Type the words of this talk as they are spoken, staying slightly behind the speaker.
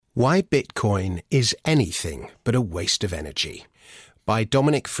Why Bitcoin is Anything But a Waste of Energy by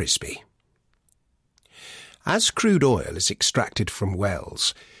Dominic Frisby. As crude oil is extracted from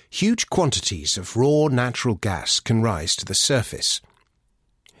wells, huge quantities of raw natural gas can rise to the surface.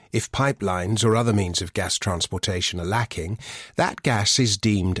 If pipelines or other means of gas transportation are lacking, that gas is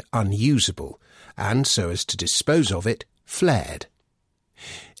deemed unusable, and so as to dispose of it, flared.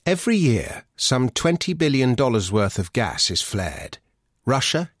 Every year, some $20 billion worth of gas is flared.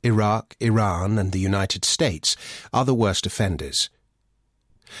 Russia, Iraq, Iran and the United States are the worst offenders.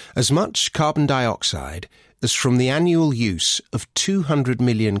 As much carbon dioxide as from the annual use of 200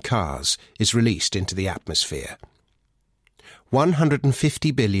 million cars is released into the atmosphere. 150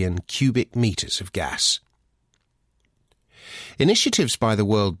 billion cubic meters of gas. Initiatives by the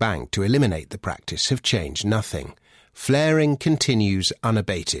World Bank to eliminate the practice have changed nothing. Flaring continues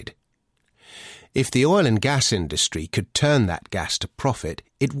unabated. If the oil and gas industry could turn that gas to profit,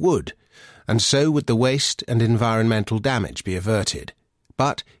 it would, and so would the waste and environmental damage be averted.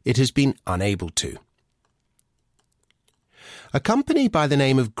 But it has been unable to. A company by the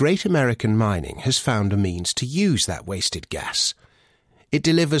name of Great American Mining has found a means to use that wasted gas. It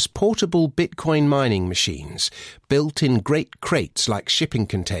delivers portable Bitcoin mining machines, built in great crates like shipping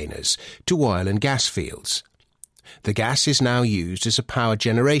containers, to oil and gas fields. The gas is now used as a power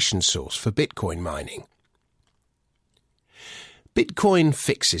generation source for Bitcoin mining. Bitcoin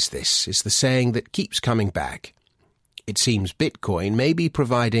fixes this is the saying that keeps coming back. It seems Bitcoin may be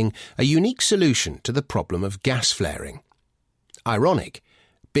providing a unique solution to the problem of gas flaring. Ironic,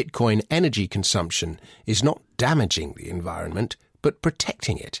 Bitcoin energy consumption is not damaging the environment, but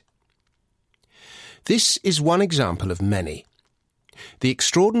protecting it. This is one example of many. The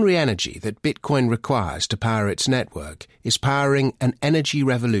extraordinary energy that Bitcoin requires to power its network is powering an energy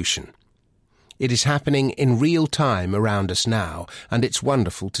revolution. It is happening in real time around us now, and it's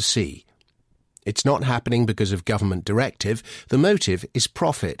wonderful to see. It's not happening because of government directive. The motive is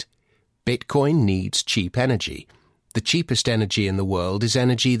profit. Bitcoin needs cheap energy. The cheapest energy in the world is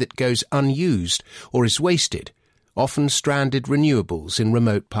energy that goes unused or is wasted, often stranded renewables in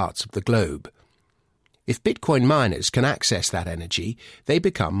remote parts of the globe. If Bitcoin miners can access that energy, they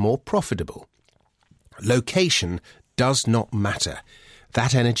become more profitable. Location does not matter.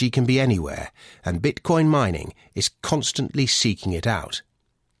 That energy can be anywhere, and Bitcoin mining is constantly seeking it out.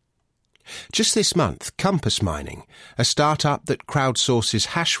 Just this month, Compass Mining, a startup that crowdsources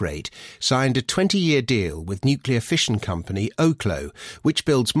hash rate, signed a 20-year deal with nuclear fission company Oklo, which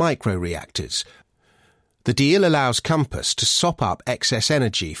builds microreactors. The deal allows Compass to sop up excess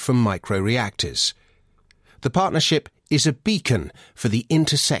energy from microreactors. The partnership is a beacon for the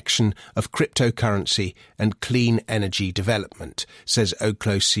intersection of cryptocurrency and clean energy development, says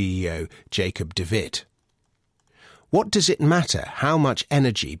Oklo CEO Jacob de Witt. What does it matter how much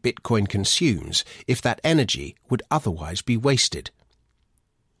energy Bitcoin consumes if that energy would otherwise be wasted?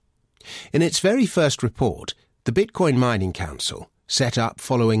 In its very first report, the Bitcoin Mining Council, set up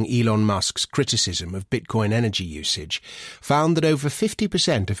following Elon Musk's criticism of Bitcoin energy usage, found that over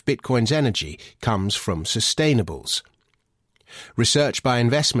 50% of Bitcoin's energy comes from sustainables. Research by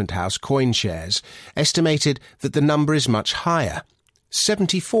investment house CoinShares estimated that the number is much higher.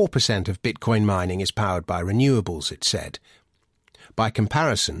 74% of Bitcoin mining is powered by renewables, it said. By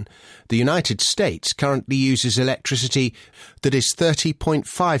comparison, the United States currently uses electricity that is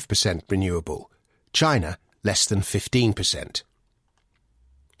 30.5% renewable. China, less than 15%.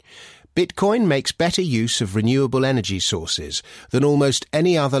 Bitcoin makes better use of renewable energy sources than almost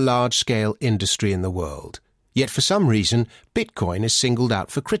any other large-scale industry in the world. Yet for some reason, Bitcoin is singled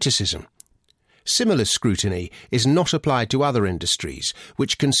out for criticism. Similar scrutiny is not applied to other industries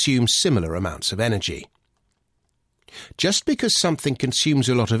which consume similar amounts of energy. Just because something consumes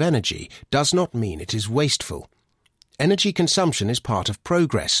a lot of energy does not mean it is wasteful. Energy consumption is part of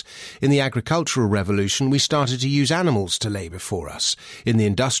progress. In the agricultural revolution, we started to use animals to labour for us. In the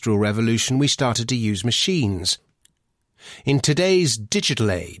industrial revolution, we started to use machines. In today's digital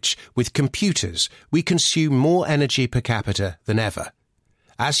age, with computers, we consume more energy per capita than ever.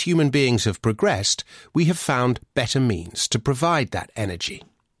 As human beings have progressed, we have found better means to provide that energy.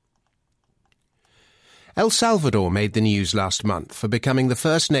 El Salvador made the news last month for becoming the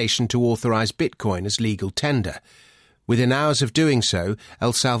first nation to authorize Bitcoin as legal tender. Within hours of doing so,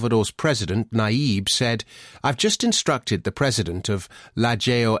 El Salvador's president, Nayib, said, "I've just instructed the president of La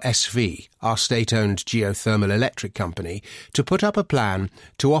Geo SV, our state-owned geothermal electric company, to put up a plan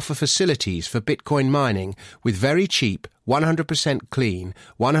to offer facilities for Bitcoin mining with very cheap, 100% clean,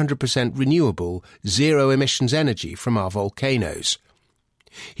 100% renewable, zero-emissions energy from our volcanoes."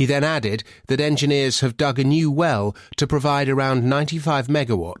 He then added that engineers have dug a new well to provide around 95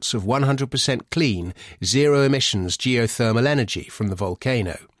 megawatts of 100% clean, zero-emissions geothermal energy from the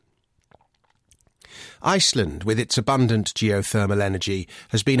volcano. Iceland, with its abundant geothermal energy,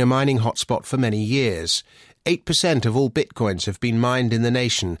 has been a mining hotspot for many years. 8% of all bitcoins have been mined in the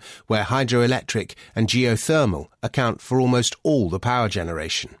nation, where hydroelectric and geothermal account for almost all the power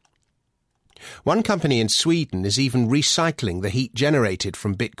generation. One company in Sweden is even recycling the heat generated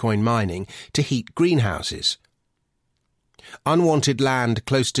from Bitcoin mining to heat greenhouses. Unwanted land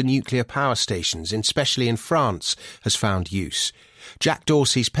close to nuclear power stations, especially in France, has found use. Jack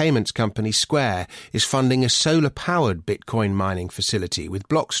Dorsey's payments company Square is funding a solar-powered Bitcoin mining facility with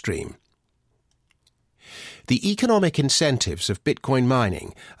Blockstream. The economic incentives of Bitcoin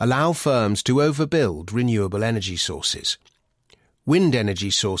mining allow firms to overbuild renewable energy sources. Wind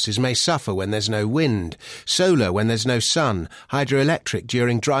energy sources may suffer when there's no wind, solar when there's no sun, hydroelectric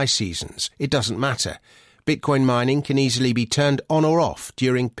during dry seasons. It doesn't matter. Bitcoin mining can easily be turned on or off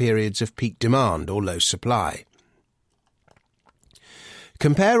during periods of peak demand or low supply.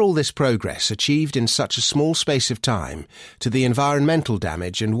 Compare all this progress achieved in such a small space of time to the environmental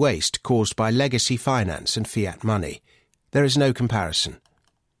damage and waste caused by legacy finance and fiat money. There is no comparison.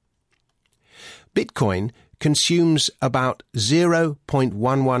 Bitcoin consumes about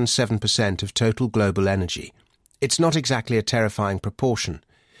 0.117% of total global energy. It's not exactly a terrifying proportion.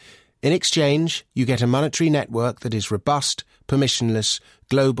 In exchange, you get a monetary network that is robust, permissionless,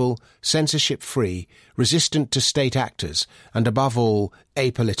 global, censorship-free, resistant to state actors, and above all,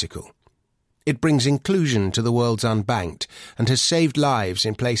 apolitical. It brings inclusion to the world's unbanked and has saved lives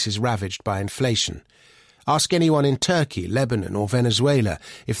in places ravaged by inflation. Ask anyone in Turkey, Lebanon or Venezuela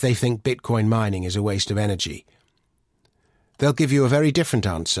if they think Bitcoin mining is a waste of energy. They'll give you a very different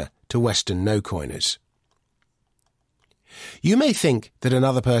answer to Western no-coiners. You may think that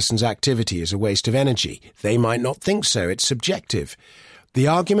another person's activity is a waste of energy. They might not think so. It's subjective. The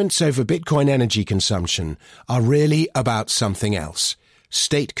arguments over Bitcoin energy consumption are really about something else: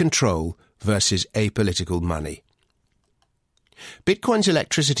 state control versus apolitical money. Bitcoin's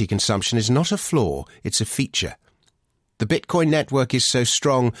electricity consumption is not a flaw, it's a feature. The Bitcoin network is so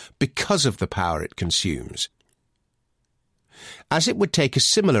strong because of the power it consumes. As it would take a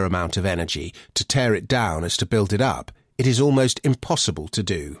similar amount of energy to tear it down as to build it up, it is almost impossible to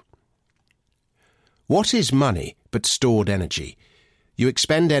do. What is money but stored energy? You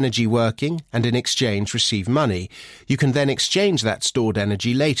expend energy working and in exchange receive money. You can then exchange that stored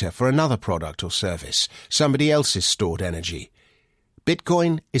energy later for another product or service, somebody else's stored energy.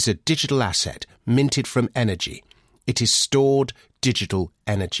 Bitcoin is a digital asset minted from energy. It is stored digital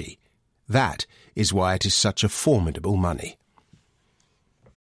energy. That is why it is such a formidable money.